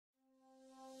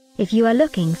If you are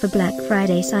looking for Black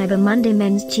Friday Cyber Monday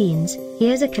men's jeans,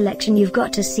 here's a collection you've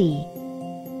got to see.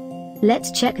 Let's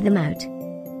check them out.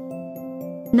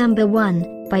 Number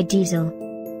 1, by Diesel.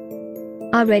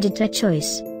 Our editor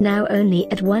choice, now only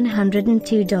at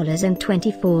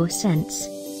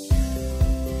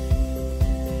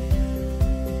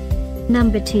 $102.24.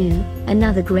 Number 2,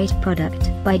 another great product,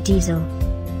 by Diesel.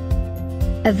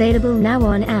 Available now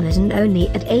on Amazon only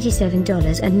at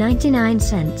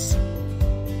 $87.99.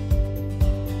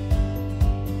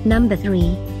 Number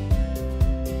 3.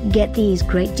 Get these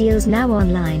great deals now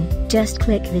online, just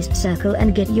click this circle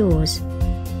and get yours.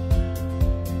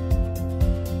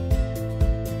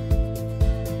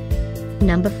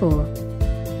 Number 4.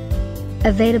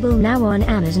 Available now on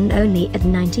Amazon only at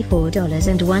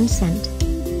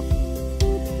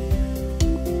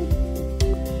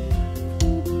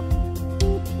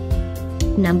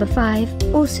 $94.01. Number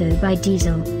 5, also by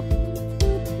Diesel.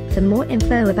 For more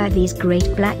info about these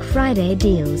great Black Friday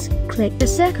deals, click the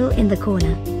circle in the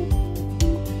corner.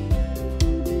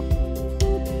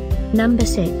 Number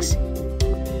 6.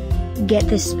 Get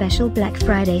this special Black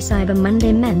Friday Cyber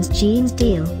Monday men's jeans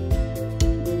deal.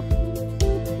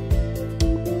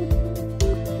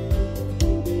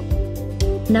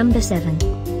 Number 7.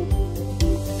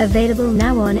 Available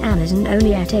now on Amazon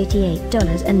only at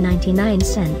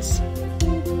 $88.99.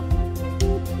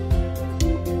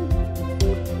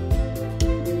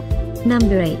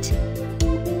 Number 8.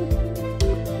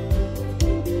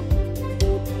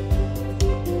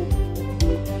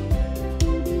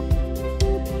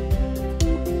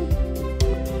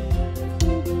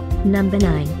 Number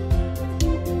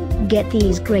 9. Get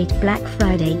these great Black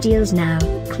Friday deals now,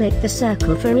 click the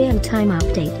circle for real-time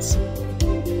updates.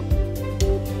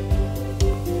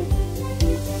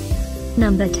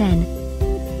 Number 10.